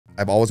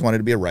I've always wanted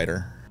to be a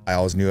writer. I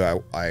always knew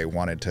I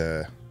wanted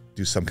to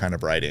do some kind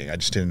of writing. I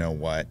just didn't know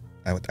what.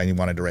 I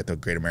wanted to write the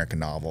great American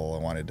novel.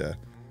 I wanted to,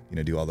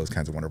 do all those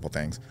kinds of wonderful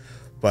things.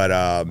 But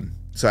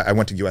so I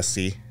went to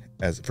USC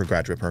as a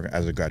graduate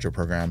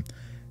program,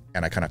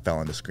 and I kind of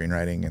fell into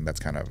screenwriting, and that's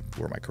kind of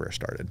where my career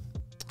started.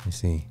 I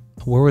see.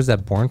 Where was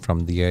that born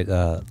from?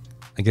 I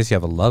guess you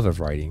have a love of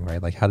writing,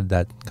 right? Like, how did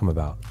that come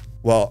about?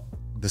 Well,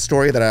 the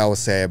story that I always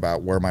say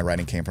about where my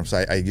writing came from.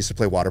 So I used to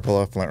play water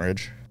polo at Flint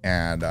Ridge,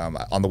 and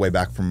on the way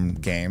back from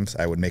games,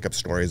 I would make up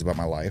stories about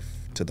my life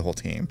to the whole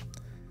team,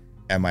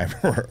 and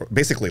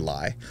basically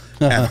lie.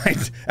 And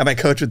my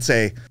coach would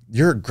say,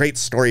 "You're a great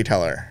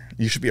storyteller.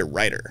 You should be a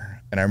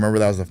writer." And I remember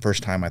that was the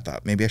first time I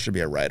thought maybe I should be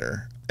a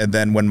writer. And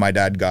then when my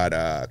dad got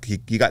he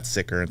got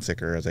sicker and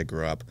sicker as I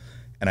grew up,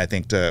 and I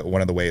think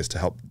one of the ways to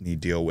help me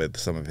deal with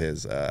some of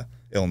his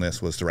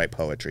illness was to write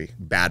poetry,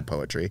 bad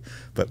poetry,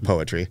 but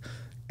poetry.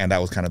 And that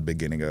was kind of the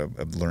beginning of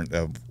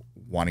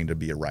wanting to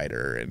be a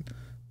writer and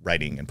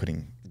writing and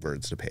putting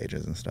words to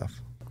pages and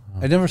stuff.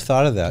 I never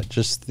thought of that.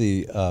 Just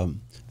the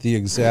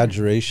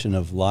exaggeration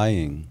of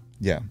lying.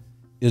 Yeah,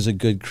 is a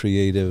good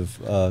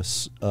creative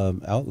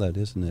outlet,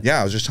 isn't it?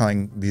 Yeah, I was just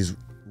telling these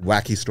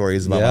wacky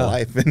stories about my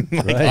life, and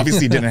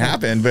obviously it didn't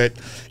happen, but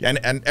and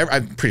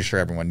I'm pretty sure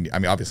everyone. I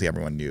mean, obviously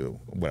everyone knew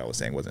what I was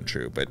saying wasn't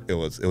true, but it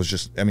was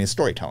just. I mean,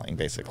 storytelling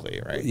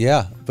basically, right?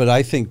 Yeah, but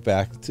I think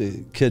back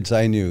to kids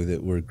I knew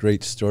that were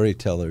great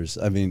storytellers.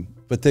 I mean,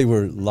 but they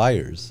were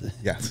liars.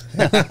 Yes.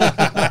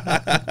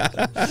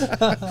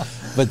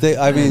 But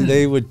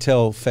they would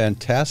tell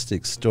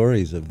fantastic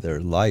stories of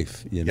their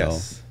life.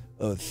 Yes.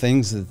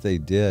 Things that they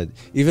did.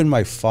 Even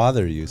my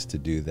father used to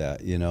do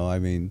that. I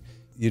mean,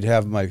 you'd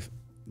have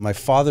my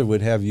father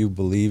would have you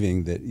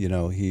believing that,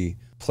 he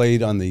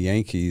played on the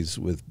Yankees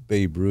with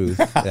Babe Ruth,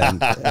 and,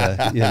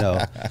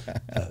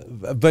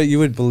 but you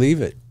would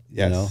believe it,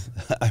 yes.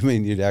 I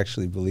mean, you'd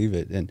actually believe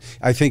it. And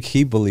I think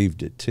he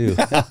believed it too.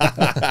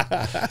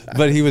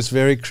 But he was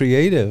very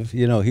creative.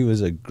 He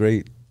was a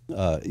great,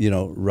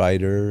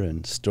 writer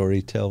and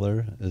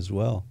storyteller as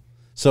well.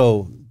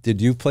 So did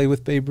you play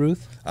with Babe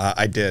Ruth?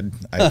 I did.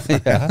 I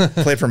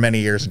played for many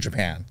years in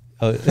Japan.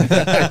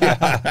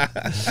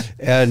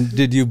 And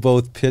did you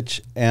both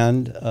pitch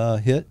and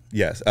hit?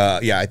 Yes.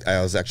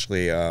 I was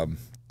actually,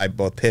 I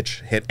both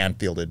pitch, hit, and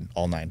fielded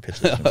all 9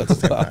 pitches at the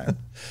same time.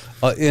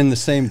 In the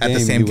same game? At the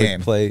same game.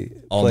 Would play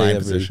all 9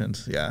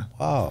 positions, yeah.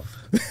 Wow.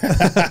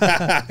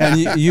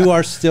 And you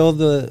are still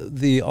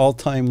the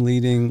all-time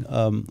leading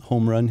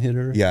home run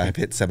hitter? Yeah, I've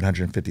hit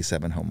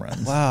 757 home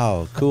runs.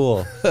 Wow,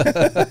 cool.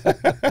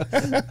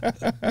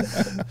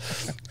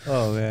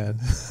 Oh, man.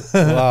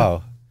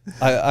 Wow.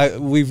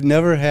 We've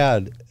never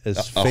had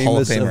as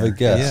famous of a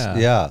guest.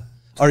 Yeah.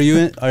 Are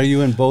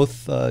you in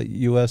both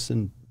U.S.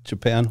 and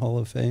Japan Hall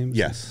of Fame?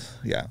 Yes.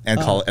 Yeah. And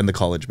and the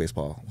College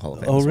Baseball Hall of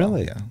Fame. Oh,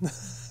 really? Yeah.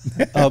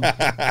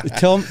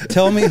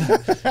 Tell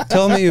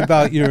me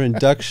about your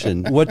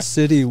induction. What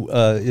city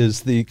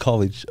is the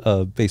College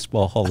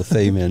Baseball Hall of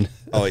Fame in?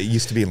 Oh, it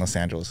used to be in Los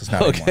Angeles. It's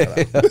not anymore.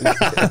 Okay.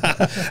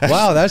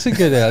 Wow, that's a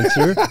good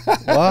answer.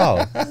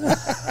 Wow.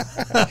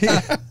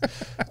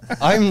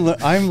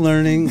 I'm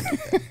learning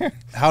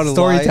how to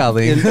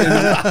storytelling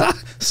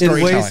in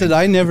ways that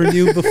I never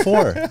knew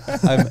before.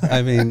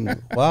 I mean,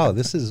 wow,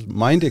 this is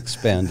mind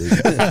expanding.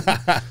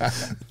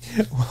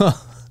 Well,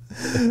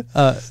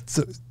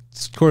 so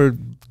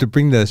to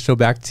bring the show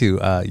back to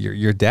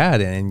your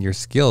dad and your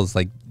skills,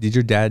 like, did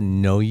your dad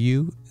know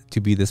you to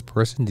be this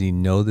person? Did he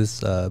know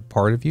this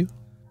part of you?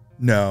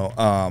 No,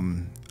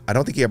 I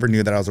don't think he ever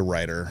knew that I was a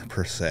writer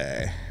per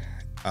se.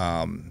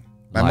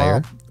 My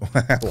Liar. mom,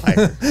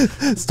 liar.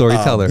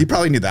 Storyteller. He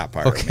probably knew that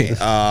part of me,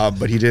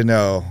 but he didn't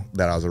know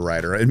that I was a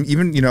writer. And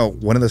even,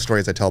 one of the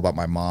stories I tell about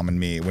my mom and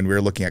me when we were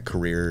looking at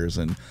careers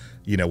and,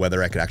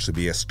 whether I could actually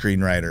be a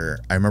screenwriter,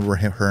 I remember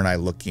her and I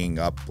looking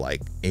up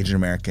like Asian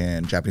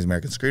American, Japanese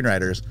American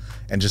screenwriters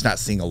and just not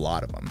seeing a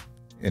lot of them.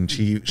 And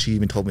she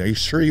even told me, "Are you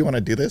sure you want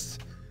to do this?"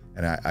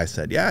 And I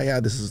said, yeah,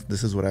 this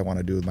is what I want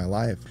to do with my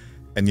life.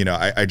 And,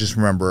 I just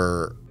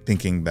remember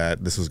thinking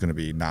that this was going to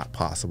be not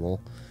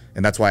possible.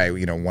 And that's why,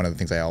 one of the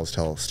things I always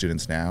tell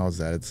students now is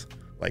that it's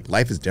like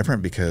life is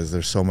different because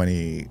there's so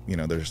many,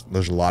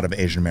 there's a lot of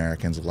Asian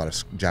Americans, a lot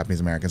of Japanese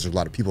Americans, there's a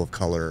lot of people of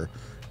color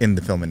in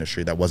the film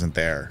industry that wasn't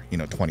there,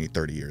 20,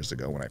 30 years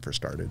ago when I first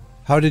started.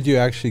 How did you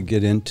actually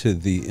get into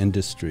the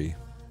industry?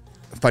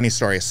 Funny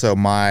story. So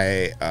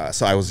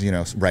so I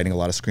was, writing a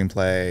lot of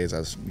screenplays. I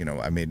was,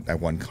 I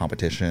won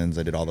competitions.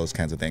 I did all those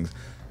kinds of things.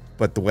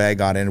 But the way I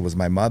got in was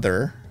my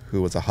mother,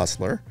 who was a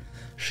hustler.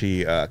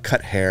 She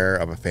cut hair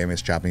of a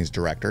famous Japanese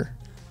director,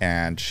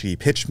 and she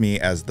pitched me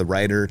as the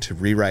writer to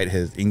rewrite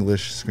his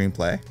English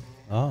screenplay.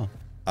 Oh.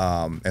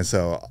 And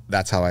so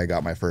that's how I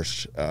got my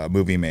first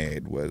movie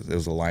made. It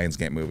was a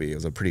Lionsgate movie. It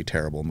was a pretty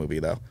terrible movie,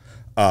 though.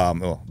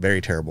 Well, very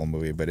terrible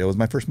movie, but it was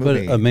my first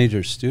movie. But a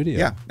major studio.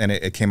 Yeah, and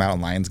it came out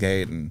on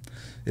Lionsgate, and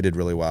it did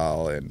really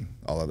well, and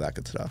all of that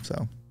good stuff.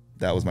 So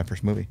that was my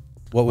first movie.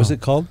 What was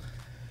it called?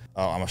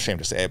 Oh, I'm ashamed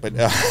to say it, but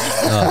no,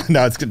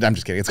 it's good. I'm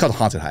just kidding. It's called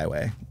Haunted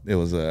Highway. It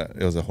was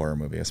a horror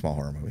movie, a small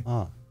horror movie.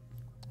 Oh.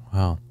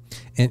 Wow.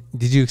 And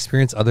did you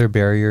experience other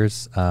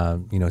barriers,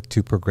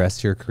 to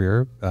progress your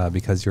career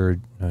because you're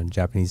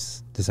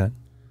Japanese descent?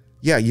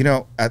 Yeah,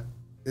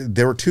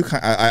 there were two.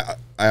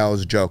 I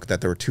always joke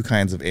that there were two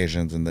kinds of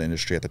Asians in the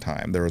industry at the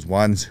time. There was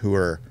ones who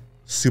were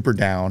super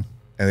down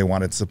and they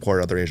wanted to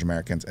support other Asian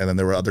Americans, and then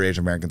there were other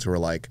Asian Americans who were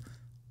like,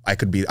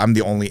 I'm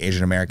the only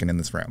Asian American in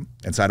this room,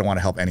 and so I don't want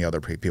to help any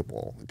other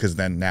people because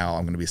then now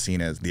I'm going to be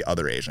seen as the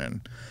other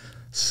Asian.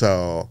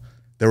 So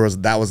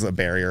that was a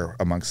barrier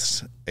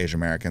amongst Asian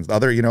Americans. The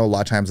other, a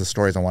lot of times the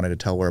stories I wanted to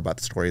tell were about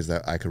the stories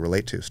that I could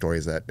relate to,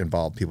 stories that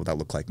involve people that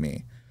look like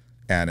me.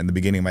 And in the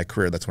beginning of my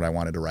career, that's what I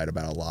wanted to write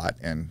about a lot.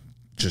 And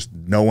just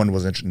no one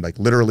was interested, like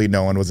literally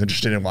no one was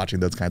interested in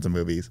watching those kinds of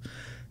movies.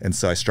 And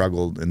so I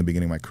struggled in the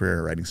beginning of my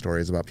career writing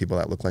stories about people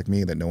that look like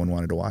me that no one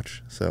wanted to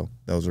watch. So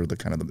those are the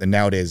kind of, and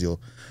nowadays you'll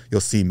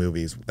see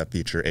movies that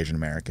feature Asian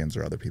Americans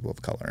or other people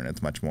of color, and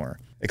it's much more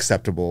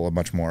acceptable and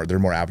there are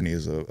more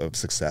avenues of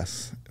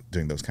success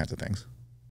doing those kinds of things.